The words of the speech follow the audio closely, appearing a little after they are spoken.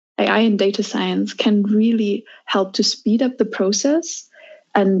AI and data science can really help to speed up the process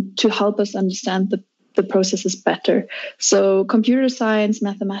and to help us understand the processes better. So computer science,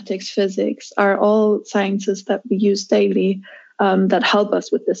 mathematics, physics are all sciences that we use daily that help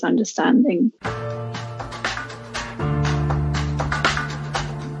us with this understanding.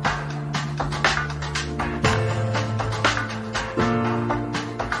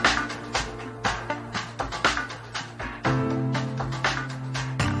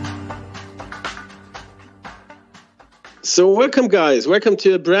 So welcome, guys. Welcome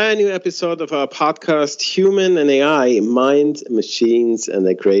to a brand new episode of our podcast, Human and AI, Mind, Machines, and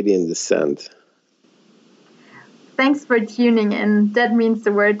the Gradient Descent. Thanks for tuning in. That means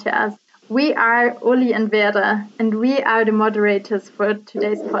the world to us. We are Uli and Vera, and we are the moderators for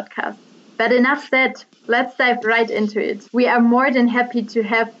today's podcast. But enough said. Let's dive right into it. We are more than happy to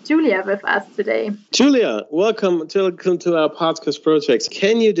have Julia with us today. Julia, welcome to our podcast project.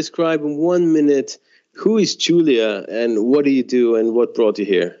 Can you describe in 1 minute who is Julia and what do you do and what brought you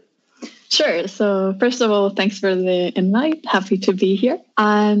here? Sure. So first of all, thanks for the invite. Happy to be here.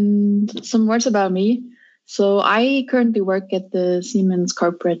 And some words about me. So I currently work at the Siemens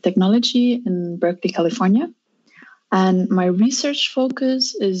Corporate Technology in Berkeley, California. And my research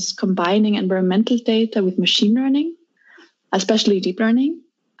focus is combining environmental data with machine learning, especially deep learning.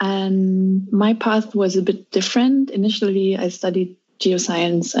 And my path was a bit different. Initially, I studied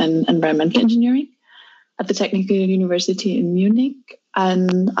geoscience and environmental engineering at the Technical University in Munich,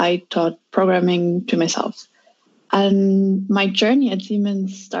 and I taught programming to myself. And my journey at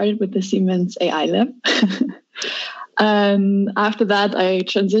Siemens started with the Siemens AI Lab. And after that, I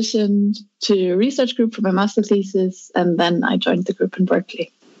transitioned to a research group for my master thesis, and then I joined the group in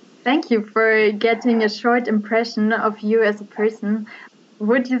Berkeley. Thank you for getting a short impression of you as a person.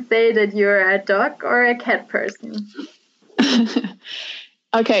 Would you say that you're a dog or a cat person?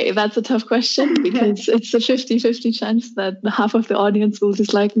 Okay, that's a tough question because it's a 50-50 chance that half of the audience will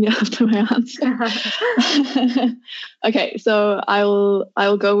dislike me after my answer. Okay, so I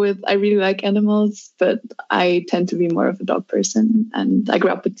will go with I really like animals, but I tend to be more of a dog person, and I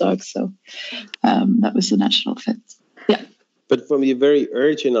grew up with dogs, so that was a natural fit. Yeah. But from your very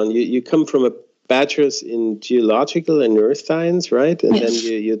origin on, you come from a bachelor's in geological and earth science, right? And yes.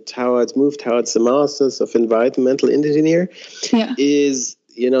 Then you moved towards the masters of environmental engineer. Yeah.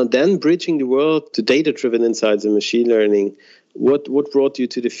 Then bridging the world to data-driven insights and machine learning. What brought you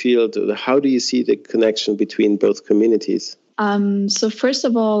to the field? How do you see the connection between both communities? So first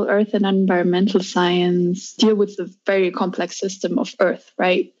of all, earth and environmental science deal with the very complex system of Earth,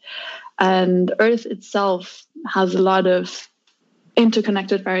 right? And Earth itself has a lot of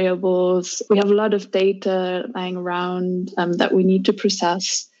interconnected variables. We have a lot of data lying around that we need to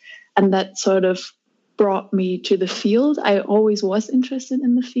process, and that sort of brought me to the field. I always was interested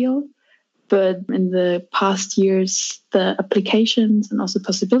in the field, but in the past years, the applications and also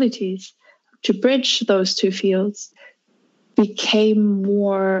possibilities to bridge those two fields became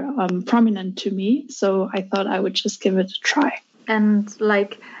more prominent to me. So I thought I would just give it a try. And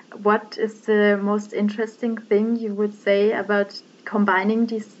what is the most interesting thing you would say about combining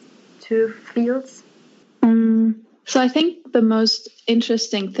these two fields? So I think the most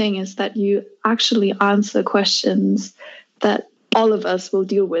interesting thing is that you actually answer questions that all of us will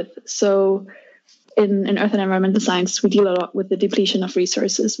deal with. So in earth and environmental science, we deal a lot with the depletion of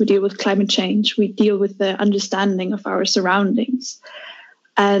resources. We deal with climate change. We deal with the understanding of our surroundings.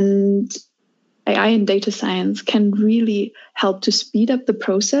 And AI and data science can really help to speed up the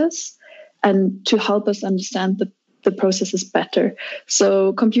process and to help us understand the processes better.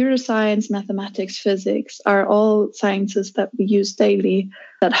 So computer science, mathematics, physics are all sciences that we use daily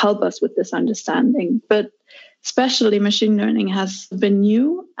that help us with this understanding. But especially machine learning has been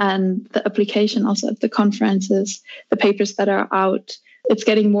new, and the application also at the conferences, the papers that are out, it's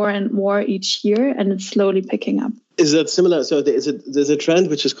getting more and more each year, and it's slowly picking up. Is that similar? So there's a trend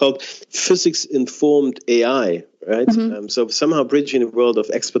which is called physics-informed AI, right? Mm-hmm. So somehow bridging the world of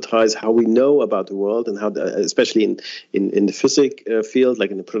expertise, how we know about the world, and how, especially in the physics field,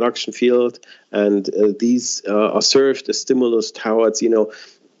 like in the production field, and these are served as stimulus towards,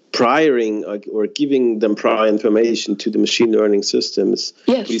 prioring or giving them prior information to the machine learning systems.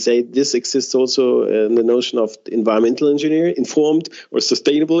 Yes. We say this exists also in the notion of environmental engineering, informed or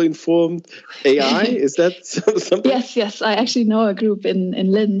sustainable informed AI. Is that something? Yes. I actually know a group in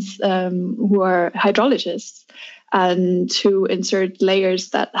Linz who are hydrologists and who insert layers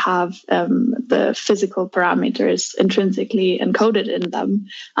that have the physical parameters intrinsically encoded in them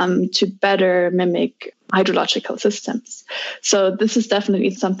to better mimic hydrological systems. So this is definitely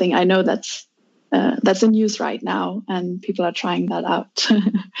something I know that's that's in use right now, and people are trying that out.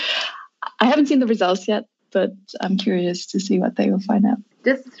 I haven't seen the results yet, but I'm curious to see what they will find out.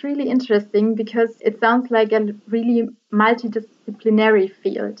 This is really interesting because it sounds like a really multidisciplinary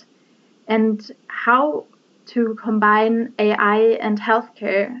field. And how to combine AI and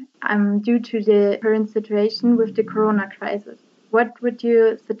healthcare due to the current situation with the corona crisis. What would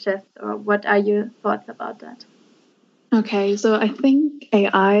you suggest, or what are your thoughts about that? Okay, so I think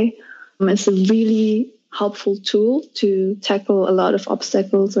AI is a really helpful tool to tackle a lot of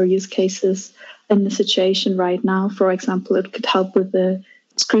obstacles or use cases in the situation right now. For example, it could help with the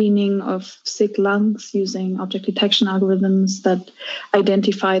screening of sick lungs using object detection algorithms that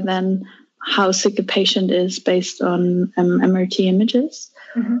identify then how sick a patient is based on MRT images.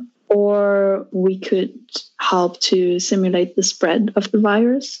 Mm-hmm. Or we could help to simulate the spread of the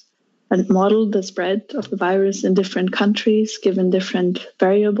virus and model the spread of the virus in different countries, given different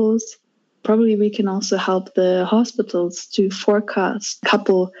variables. Probably we can also help the hospitals to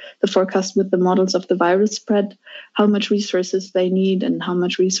couple the forecast with the models of the virus spread, how much resources they need and how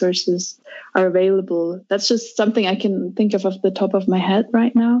much resources are available. That's just something I can think of off the top of my head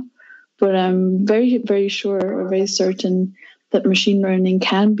right now. But I'm very, very sure or very certain that machine learning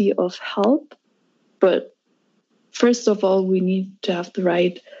can be of help. But first of all, we need to have the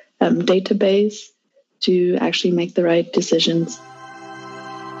right database to actually make the right decisions.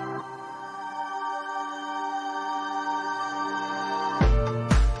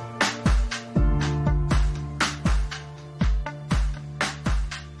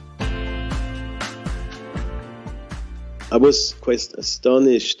 I was quite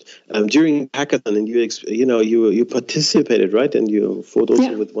astonished during hackathon, and you participated, right? And you fought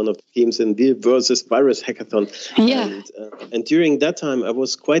also with one of the teams in the versus virus hackathon. Yeah. And during that time, I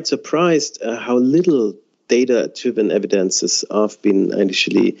was quite surprised how little data-driven evidences have been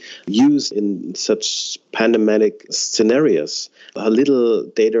initially used in such pandemic scenarios. A little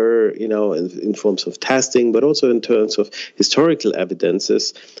data, in forms of testing, but also in terms of historical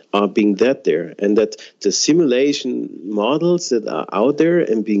evidences are being there. And that the simulation models that are out there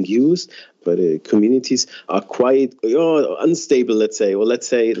and being used by the communities are quite unstable, let's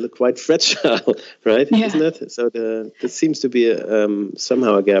say quite fragile, right? Yeah. Isn't it? So there seems to be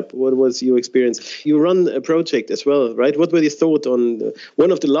somehow a gap. What was your experience? You run a project as well, right? What were your thoughts on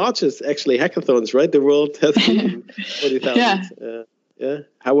one of the largest, actually, hackathons, right? The world has been 40,000. Yeah.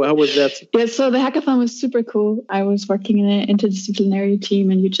 How was that? Yeah, so the hackathon was super cool. I was working in an interdisciplinary team,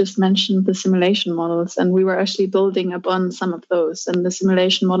 and you just mentioned the simulation models, and we were actually building upon some of those. And the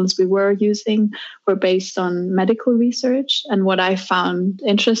simulation models we were using were based on medical research. And what I found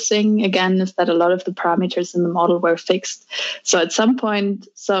interesting, again, is that a lot of the parameters in the model were fixed. So at some point,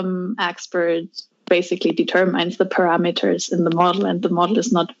 some expert basically determines the parameters in the model, and the model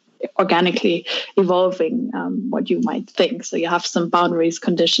is not organically evolving what you might think. So you have some boundaries,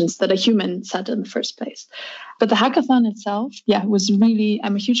 conditions that a human set in the first place. But the hackathon itself, was really,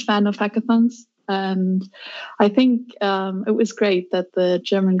 I'm a huge fan of hackathons. And I think it was great that the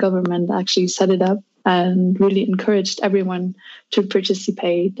German government actually set it up and really encouraged everyone to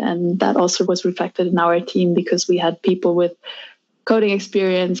participate. And that also was reflected in our team, because we had people with coding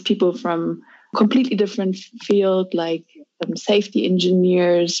experience, people from completely different field, like safety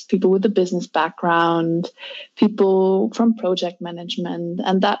engineers, people with a business background, people from project management.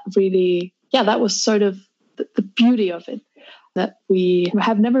 And that really, that was sort of the beauty of it, that we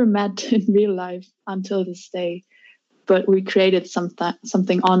have never met in real life until this day, but we created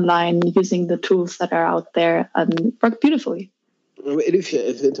something online using the tools that are out there, and it worked beautifully. If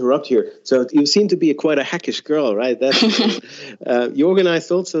I interrupt here, so you seem to be quite a hackish girl, right? You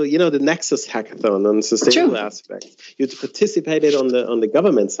organized also, the Nexus hackathon on sustainable aspects. You participated on the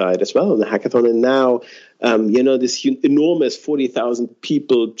government side as well on the hackathon, and now, this enormous 40,000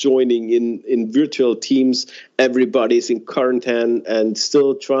 people joining in virtual teams. Everybody's in quarantine and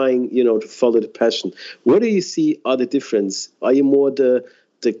still trying, to follow the passion. What do you see are the difference? Are you more the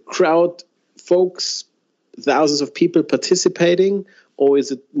crowd folks? Thousands of people participating, or is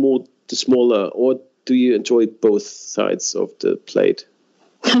it more the smaller, or do you enjoy both sides of the plate?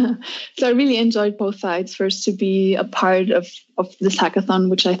 So I really enjoyed both sides. First, to be a part of this hackathon,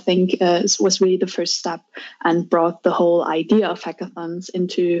 which I think was really the first step and brought the whole idea of hackathons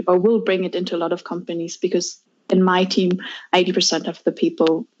into, or will bring it into a lot of companies, because in my team, 80% of the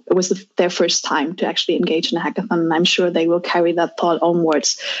people, it was their first time to actually engage in a hackathon. And I'm sure they will carry that thought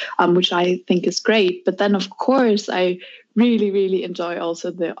onwards, which I think is great. But then, of course, I really, really enjoy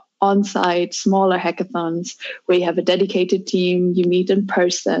also the on-site, smaller hackathons where you have a dedicated team, you meet in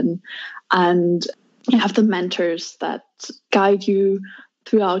person, and you have the mentors that guide you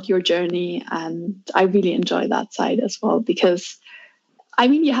throughout your journey. And I really enjoy that side as well, because I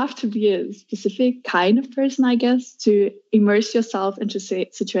mean, you have to be a specific kind of person, I guess, to immerse yourself into a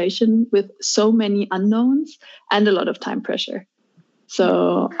situation with so many unknowns and a lot of time pressure.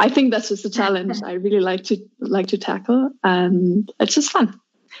 So I think that's just a challenge I really like to tackle, and it's just fun.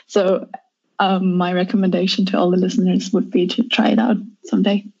 So my recommendation to all the listeners would be to try it out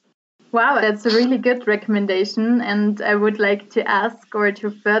someday. Wow, that's a really good recommendation. And I would like to ask, or to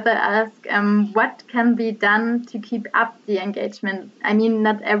further ask, what can be done to keep up the engagement? I mean,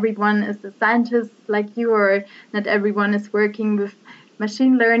 not everyone is a scientist like you, or not everyone is working with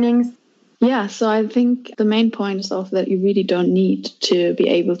machine learning. Yeah, so I think the main point is also that you really don't need to be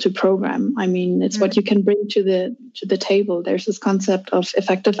able to program. I mean, it's what you can bring to the table. There's this concept of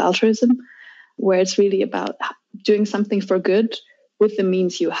effective altruism, where it's really about doing something for good with the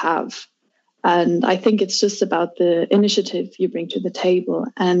means you have. And I think it's just about the initiative you bring to the table.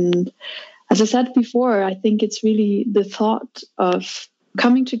 And as I said before, I think it's really the thought of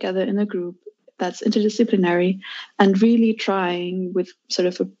coming together in a group that's interdisciplinary and really trying with sort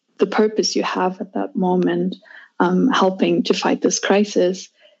of the purpose you have at that moment, helping to fight this crisis,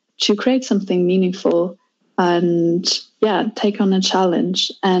 to create something meaningful and take on a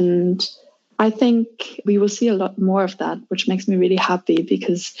challenge. And I think we will see a lot more of that, which makes me really happy,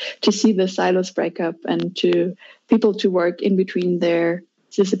 because to see the silos break up and to people to work in between their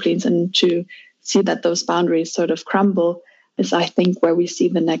disciplines and to see that those boundaries sort of crumble is, I think, where we see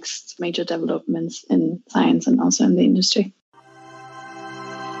the next major developments in science and also in the industry.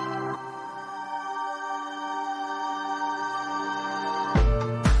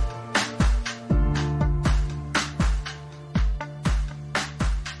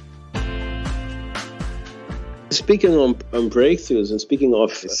 Speaking on breakthroughs, and speaking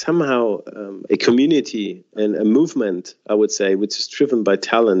of somehow a community and a movement, I would say, which is driven by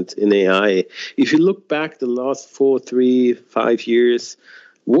talent in AI. If you look back the last 4, 3, 5 years,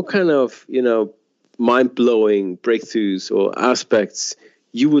 what kind of mind-blowing breakthroughs or aspects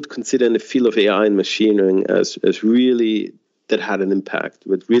you would consider in the field of AI and machine learning as really that had an impact,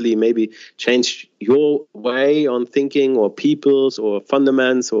 would really maybe change your way on thinking, or people's, or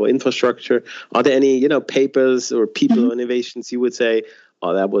fundamentals, or infrastructure? Are there any, papers or people or innovations you would say,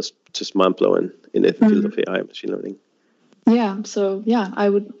 oh, that was just mind-blowing in the field of AI and machine learning? Yeah, so I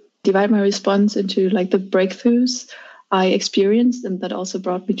would divide my response into like the breakthroughs I experienced and that also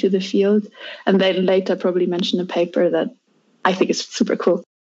brought me to the field, and then later probably mention a paper that I think is super cool.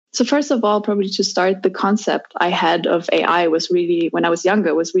 So first of all, probably to start, the concept I had of AI was really, when I was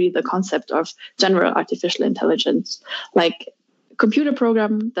younger, was really the concept of general artificial intelligence, like a computer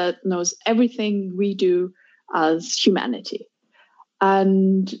program that knows everything we do as humanity.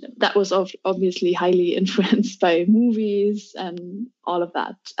 And that was obviously highly influenced by movies and all of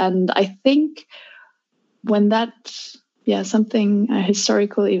that. And I think when that, a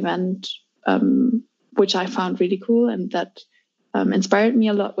historical event, which I found really cool and that inspired me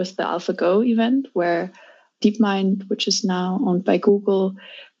a lot, was the AlphaGo event, where DeepMind, which is now owned by Google,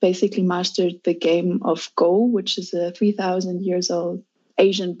 basically mastered the game of Go, which is a 3,000 years old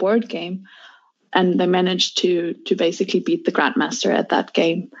Asian board game. And they managed to basically beat the grandmaster at that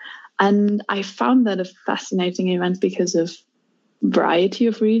game. And I found that a fascinating event because of variety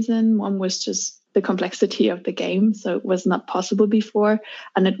of reasons. One was just the complexity of the game. So it was not possible before,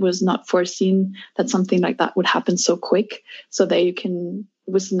 and it was not foreseen that something like that would happen so quick. So it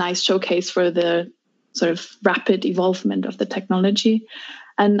was a nice showcase for the sort of rapid evolvement of the technology.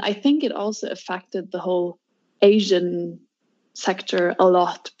 And I think it also affected the whole Asian sector a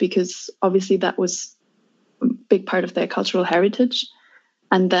lot, because obviously that was a big part of their cultural heritage.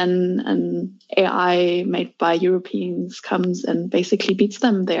 And then an AI made by Europeans comes and basically beats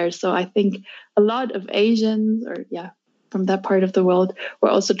them there. So I think a lot of Asians, from that part of the world, were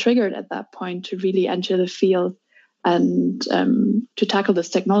also triggered at that point to really enter the field and to tackle this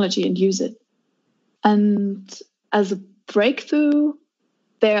technology and use it. And as a breakthrough,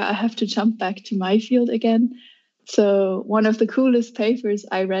 there I have to jump back to my field again. So one of the coolest papers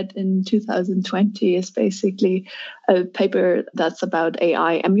I read in 2020 is basically a paper that's about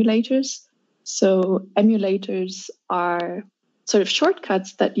AI emulators. So emulators are sort of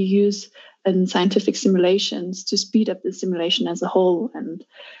shortcuts that you use in scientific simulations to speed up the simulation as a whole. And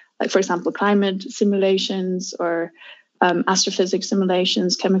like, for example, climate simulations or astrophysics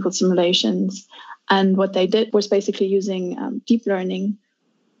simulations, chemical simulations. And what they did was basically using deep learning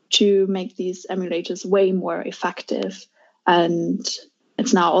to make these emulators way more effective. And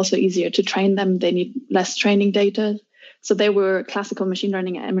it's now also easier to train them. They need less training data. So there were classical machine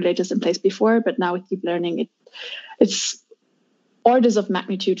learning emulators in place before, but now with deep learning, it's orders of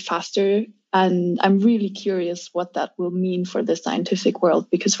magnitude faster. And I'm really curious what that will mean for the scientific world,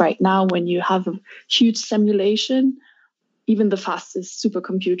 because right now, when you have a huge simulation, even the fastest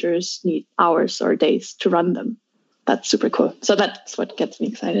supercomputers need hours or days to run them. That's super cool. So that's what gets me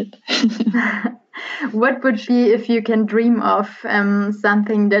excited. What would be, if you can dream of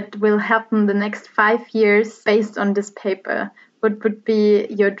something that will happen the next 5 years based on this paper? What would be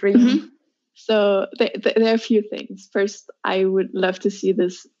your dream? Mm-hmm. So there are a few things. First, I would love to see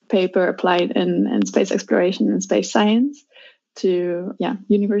this paper applied in space exploration and space science to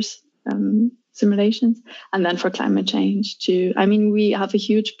universe simulations, and then for climate change too. I mean, we have a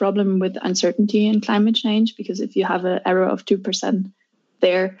huge problem with uncertainty in climate change, because if you have an error of 2%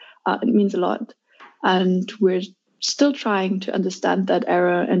 there, it means a lot. And we're still trying to understand that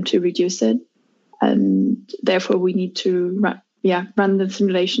error and to reduce it. And therefore, we need to run the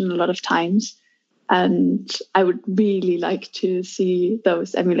simulation a lot of times. And I would really like to see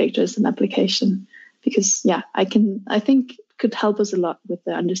those emulators in application, because I think could help us a lot with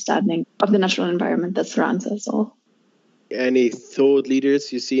the understanding of the natural environment that surrounds us all. Any thought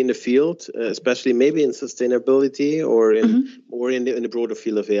leaders you see in the field, especially maybe in sustainability or in the broader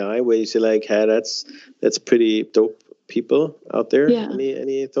field of AI, where you say like, hey, that's pretty dope people out there? Yeah.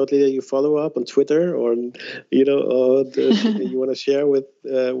 Any thought leader you follow up on Twitter, or you want to share with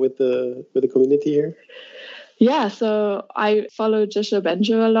the community here? Yeah, so I follow Joshua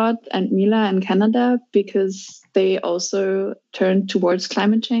Bengio a lot and Mila in Canada, because they also turn towards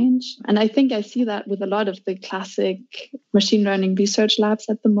climate change. And I think I see that with a lot of the classic machine learning research labs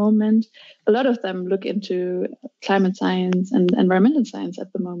at the moment. A lot of them look into climate science and environmental science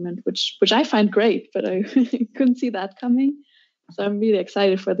at the moment, which I find great, but I couldn't see that coming. So I'm really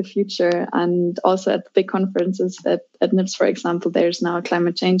excited for the future. And also at the big conferences at NIPS, for example, there's now a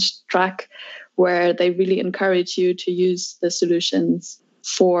climate change track where they really encourage you to use the solutions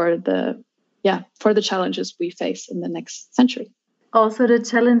for the challenges we face in the next century. Also, the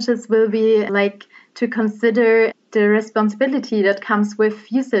challenges will be like to consider the responsibility that comes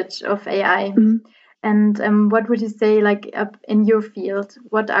with usage of AI. Mm-hmm. And what would you say, like in your field,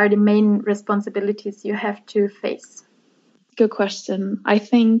 what are the main responsibilities you have to face? Good question. I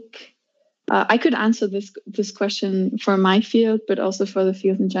think I could answer this question for my field, but also for the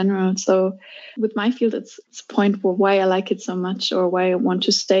field in general. So with my field, it's a point why I like it so much, or why I want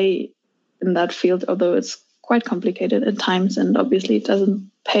to stay in that field, although it's quite complicated at times, and obviously it doesn't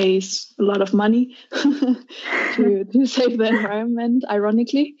pay a lot of money to save the environment,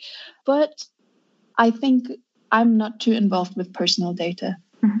 ironically. But I think I'm not too involved with personal data.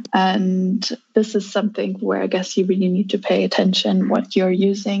 Mm-hmm. And this is something where I guess you really need to pay attention what you're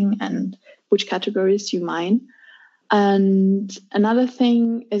using and which categories you mine. And another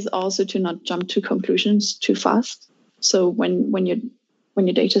thing is also to not jump to conclusions too fast. So when your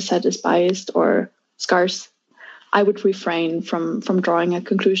data set is biased or scarce, I would refrain from drawing a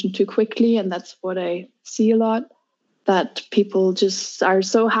conclusion too quickly. And that's what I see a lot, that people just are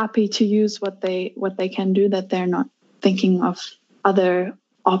so happy to use what they can do that they're not thinking of other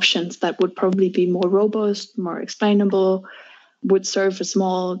options that would probably be more robust, more explainable, would serve a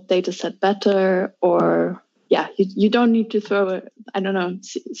small data set better, or you don't need to throw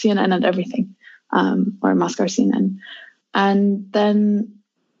CNN at everything, or Mascar CNN. And then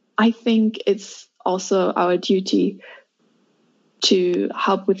I think it's also our duty to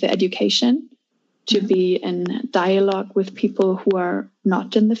help with the education, to be in dialogue with people who are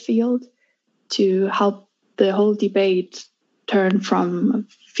not in the field, to help the whole debate turn from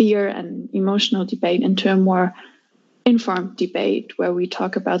fear and emotional debate into a more informed debate where we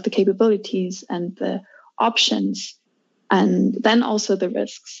talk about the capabilities and the options, and then also the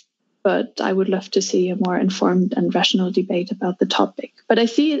risks. But I would love to see a more informed and rational debate about the topic. But I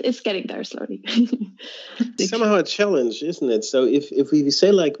see it's getting there slowly. Somehow a challenge, isn't it? So if we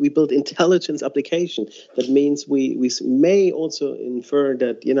say like we build intelligence application, that means we may also infer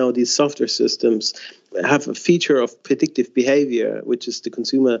that, these software systems have a feature of predictive behavior, which is the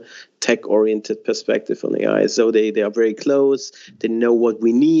consumer tech-oriented perspective on AI. So they are very close. They know what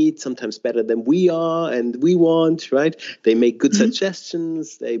we need, sometimes better than we are and we want, right? They make good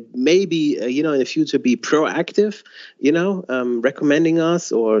suggestions. They maybe, in the future be proactive, recommending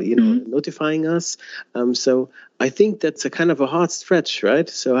us or, notifying us. So I think that's a kind of a hard stretch, right?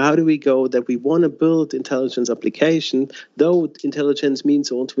 So how do we go that we want to build intelligence application, though intelligence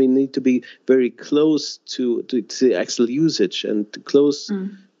means also we need to be very close to the actual usage and close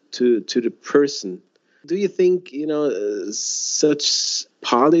to the person. Do you think, such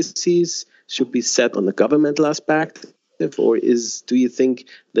policies should be set on the governmental aspect, or do you think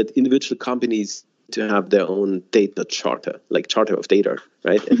that individual companies to have their own data charter, like charter of data,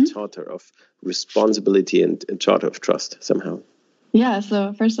 right? And charter of responsibility and charter of trust somehow. Yeah,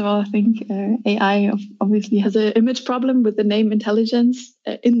 so first of all, I think AI obviously has an image problem with the name intelligence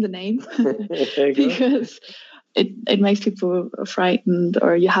in the name because it makes people frightened,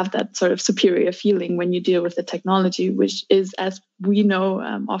 or you have that sort of superior feeling when you deal with the technology, which is, as we know,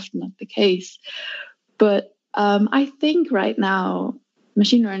 often not the case. But I think right now,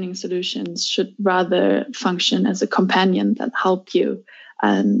 machine learning solutions should rather function as a companion that help you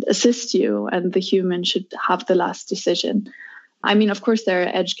and assist you, and the human should have the last decision. I mean, of course, there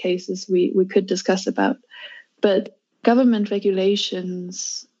are edge cases we could discuss about, but government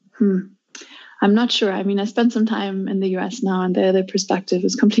regulations, I'm not sure. I mean, I spent some time in the US now, and the perspective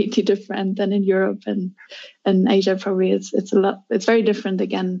is completely different than in Europe and Asia. Probably it's very different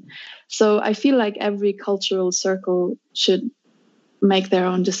again. So I feel like every cultural circle should make their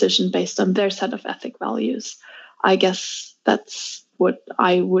own decision based on their set of ethic values. I guess that's what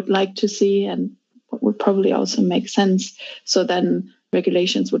I would like to see, and what would probably also make sense. So then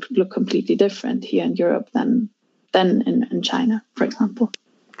regulations would look completely different here in Europe than in China, for example.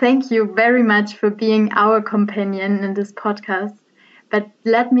 Thank you very much for being our companion in this podcast. But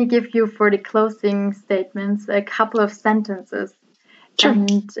let me give you, for the closing statements, a couple of sentences. Sure.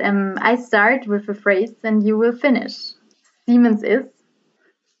 And I start with a phrase and you will finish. Siemens is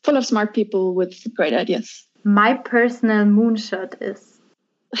full of smart people with great ideas. My personal moonshot is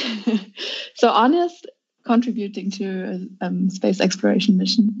so honest, contributing to a space exploration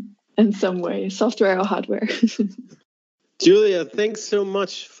mission in some way, software or hardware. Julia, thanks so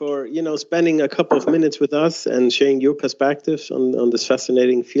much for spending a couple of minutes with us and sharing your perspectives on this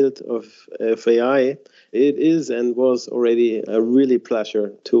fascinating field of AI. It is and was already a really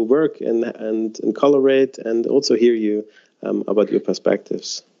pleasure to work and collaborate and also hear you about your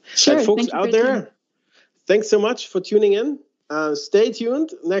perspectives. Sure, and folks out there, thanks so much for tuning in. Stay tuned.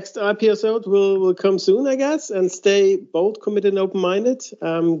 Next episode will come soon, I guess. And stay bold, committed, and open-minded.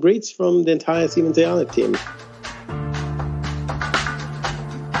 Greets from the entire Siemens AI team.